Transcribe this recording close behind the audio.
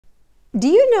Do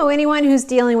you know anyone who's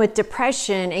dealing with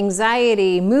depression,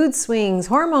 anxiety, mood swings,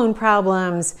 hormone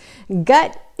problems,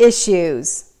 gut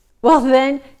issues? Well,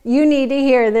 then you need to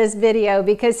hear this video,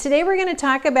 because today we're going to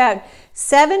talk about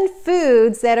 7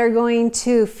 foods that are going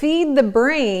to feed the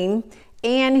brain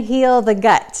and heal the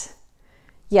gut.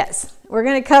 Yes, we're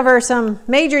going to cover some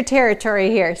major territory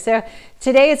here. So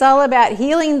today it's all about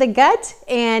healing the gut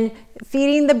and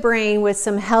feeding the brain with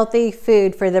some healthy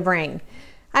food for the brain.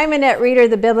 I'm Annette Reeder,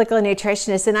 the Biblical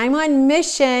Nutritionist, and I'm on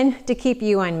mission to keep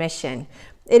you on mission.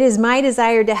 It is my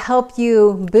desire to help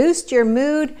you boost your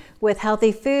mood with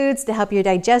healthy foods, to help your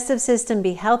digestive system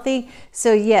be healthy.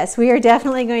 So yes, we are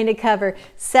definitely going to cover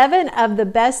 7 of the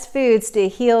best foods to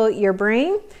heal your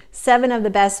brain, 7 of the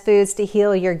best foods to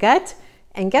heal your gut,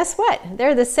 and guess what?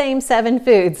 They're the same 7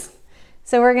 foods.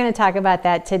 So we're going to talk about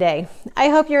that today. I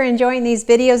hope you're enjoying these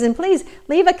videos, and please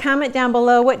leave a comment down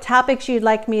below what topics you'd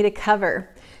like me to cover.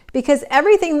 Because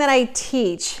everything that I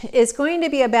teach is going to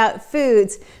be about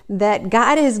foods that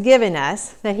God has given us,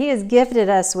 that He has gifted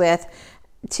us with,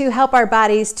 to help our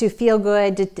bodies to feel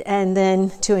good and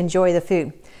then to enjoy the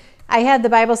food. I have the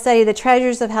Bible study, the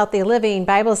Treasures of Healthy Living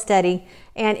Bible study,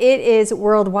 and it is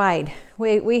worldwide.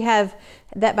 We have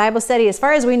that Bible study, as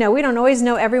far as we know. We don't always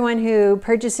know everyone who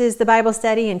purchases the Bible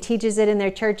study and teaches it in their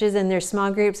churches and their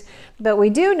small groups, but we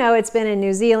do know it's been in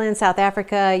New Zealand, South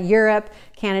Africa, Europe,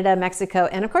 Canada, Mexico,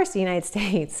 and of course the United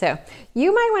States. So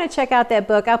you might want to check out that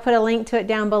book. I'll put a link to it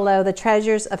down below, the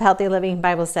Treasures of Healthy Living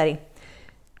Bible study.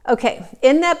 Okay,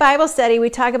 in that Bible study, we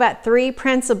talk about 3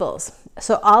 principles.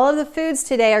 So all of the foods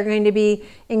today are going to be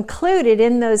included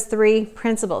in those 3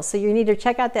 principles. So you need to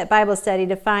check out that Bible study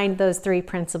to find those 3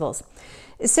 principles.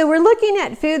 So we're looking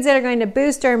at foods that are going to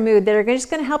boost our mood, that are just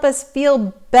going to help us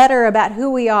feel better about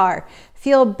who we are,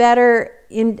 feel better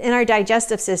in our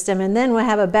digestive system, and then we'll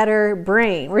have a better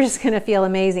brain. We're just going to feel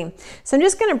amazing. So I'm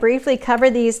just going to briefly cover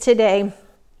these today.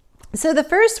 So the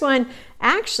first one,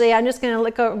 actually, I'm just going to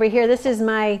look over here. This is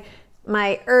my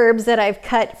herbs that I've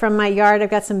cut from my yard. I've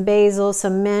got some basil,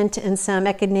 some mint, and some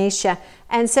echinacea.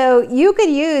 And so you could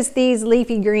use these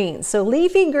leafy greens. So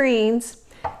leafy greens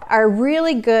are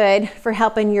really good for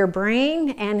helping your brain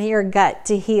and your gut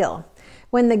to heal.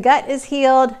 When the gut is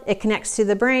healed, it connects to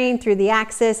the brain through the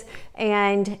axis,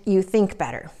 and you think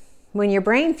better. When your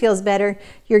brain feels better,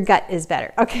 your gut is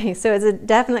better. Okay, so it's a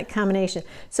definite combination.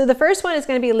 So the first one is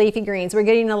going to be leafy greens. We're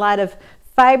getting a lot of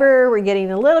fiber, we're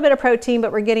getting a little bit of protein,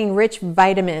 but we're getting rich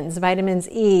vitamins, vitamins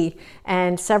E,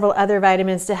 and several other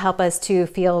vitamins to help us to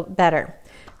feel better.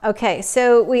 Okay,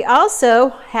 so we also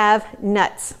have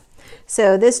nuts.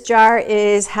 So this jar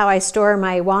is how I store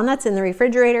my walnuts in the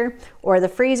refrigerator or the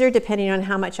freezer, depending on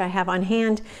how much I have on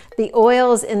hand. The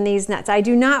oils in these nuts, I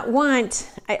do not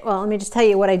want, well, let me just tell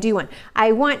you what I do want.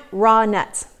 I want raw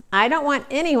nuts. I don't want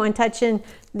anyone touching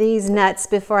these nuts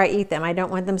before I eat them. I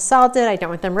don't want them salted. I don't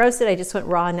want them roasted. I just want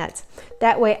raw nuts.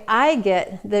 That way I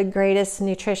get the greatest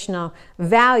nutritional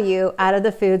value out of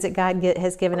the foods that God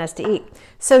has given us to eat.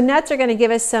 So nuts are going to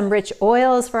give us some rich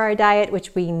oils for our diet,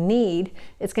 which we need.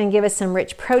 It's going to give us some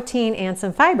rich protein and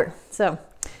some fiber. So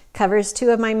covers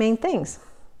 2 of my main things.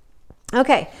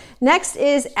 Okay, next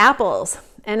is apples.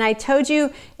 And I told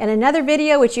you in another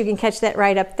video, which you can catch that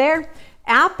right up there,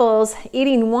 apples,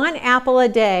 eating 1 apple a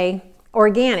day,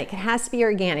 organic. It has to be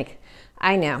organic.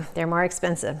 I know they're more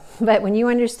expensive, but when you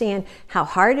understand how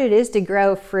hard it is to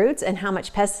grow fruits and how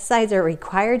much pesticides are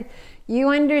required, you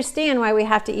understand why we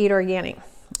have to eat organic.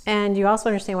 And you also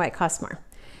understand why it costs more.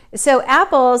 So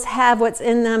apples have what's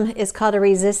in them is called a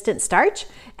resistant starch,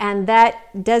 and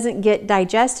that doesn't get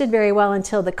digested very well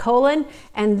until the colon,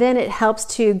 and then it helps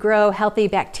to grow healthy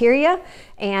bacteria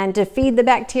and to feed the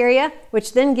bacteria,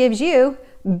 which then gives you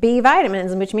B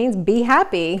vitamins, which means be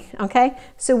happy, okay?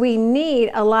 So we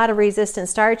need a lot of resistant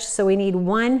starch, so we need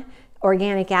 1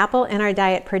 organic apple in our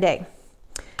diet per day.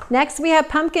 Next, we have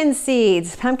pumpkin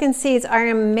seeds. Pumpkin seeds are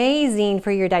amazing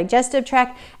for your digestive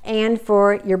tract and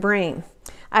for your brain.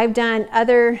 I've done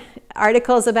other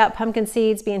articles about pumpkin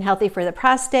seeds being healthy for the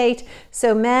prostate.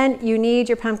 So men, you need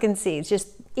your pumpkin seeds. Just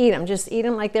eat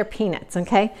them like they're peanuts,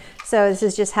 okay? So this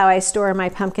is just how I store my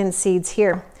pumpkin seeds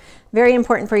here. Very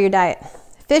important for your diet.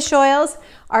 Fish oils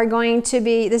are going to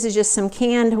be, this is just some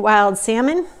canned wild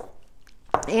salmon.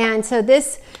 And so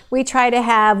this we try to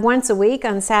have once a week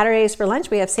on Saturdays for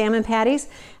lunch. We have salmon patties,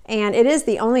 and it is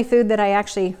the only food that I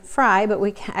actually fry, but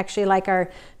we actually like our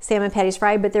salmon patties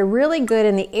fried, but they're really good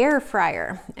in the air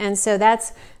fryer. And so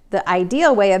that's the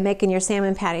ideal way of making your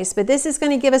salmon patties. But this is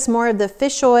going to give us more of the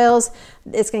fish oils.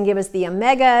 It's going to give us the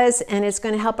omegas, and it's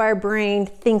going to help our brain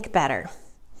think better.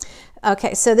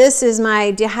 Okay, so this is my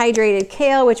dehydrated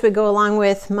kale, which would go along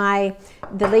with my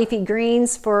the leafy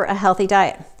greens for a healthy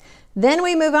diet. Then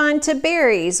we move on to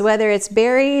berries, whether it's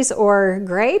berries or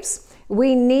grapes.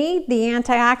 We need the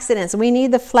antioxidants, we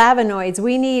need the flavonoids,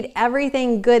 we need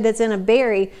everything good that's in a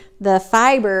berry, the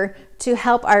fiber, to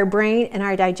help our brain and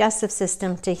our digestive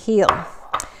system to heal.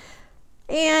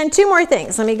 And two more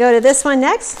things. Let me go to this one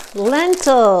next.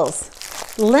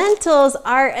 Lentils. Lentils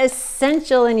are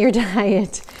essential in your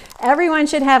diet. Everyone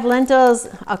should have lentils.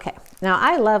 Okay, now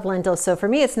I love lentils, so for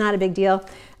me it's not a big deal.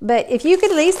 But if you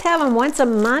could at least have them once a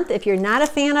month, if you're not a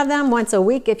fan of them, once a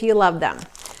week if you love them.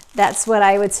 That's what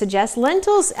I would suggest.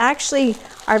 Lentils actually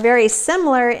are very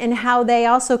similar in how they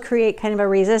also create kind of a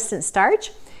resistant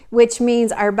starch, which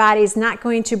means our body's not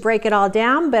going to break it all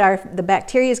down, but the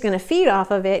bacteria is going to feed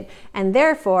off of it and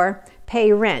therefore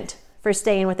pay rent for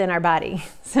staying within our body.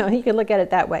 So you can look at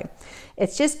it that way.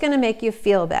 It's just going to make you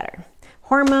feel better.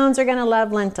 Hormones are going to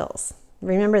love lentils.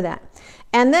 Remember that.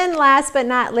 And then last but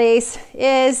not least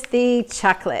is the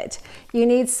chocolate. You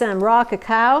need some raw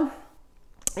cacao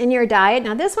in your diet.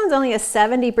 Now this one's only a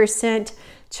 70%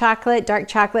 chocolate, dark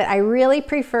chocolate. I really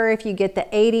prefer if you get the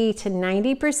 80 to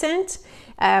 90%.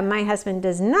 My husband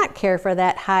does not care for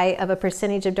that high of a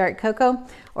percentage of dark cocoa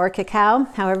or cacao,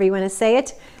 however you want to say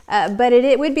it, but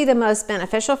it would be the most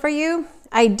beneficial for you.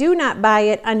 I do not buy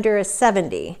it under a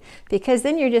 70 because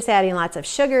then you're just adding lots of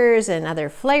sugars and other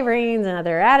flavorings and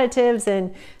other additives,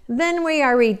 and then we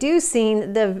are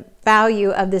reducing the value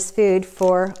of this food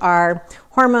for our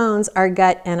hormones, our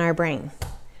gut, and our brain.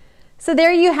 So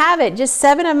there you have it, just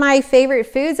 7 of my favorite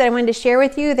foods that I wanted to share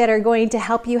with you that are going to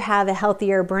help you have a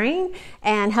healthier brain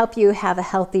and help you have a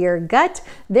healthier gut.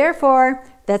 Therefore,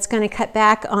 that's going to cut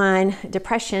back on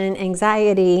depression,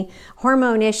 anxiety,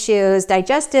 hormone issues,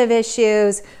 digestive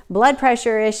issues, blood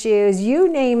pressure issues, you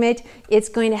name it, it's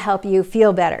going to help you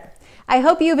feel better. I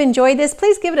hope you've enjoyed this.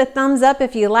 Please give it a thumbs up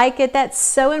if you like it. That's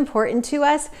so important to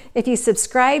us. If you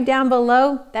subscribe down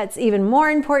below, that's even more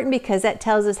important because that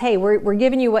tells us, hey, we're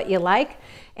giving you what you like.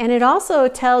 And it also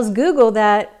tells Google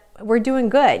that we're doing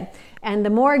good. And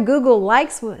the more Google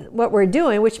likes what we're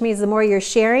doing, which means the more you're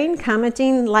sharing,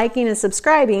 commenting, liking, and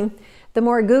subscribing, the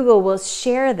more Google will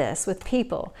share this with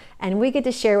people. And we get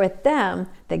to share with them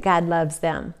that God loves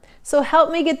them. So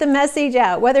help me get the message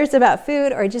out, whether it's about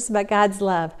food or just about God's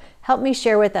love. Help me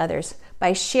share with others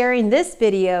by sharing this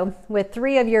video with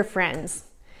 3 of your friends.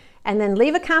 And then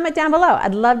leave a comment down below.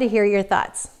 I'd love to hear your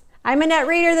thoughts. I'm Annette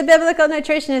Reeder, the Biblical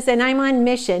Nutritionist, and I'm on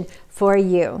mission for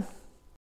you.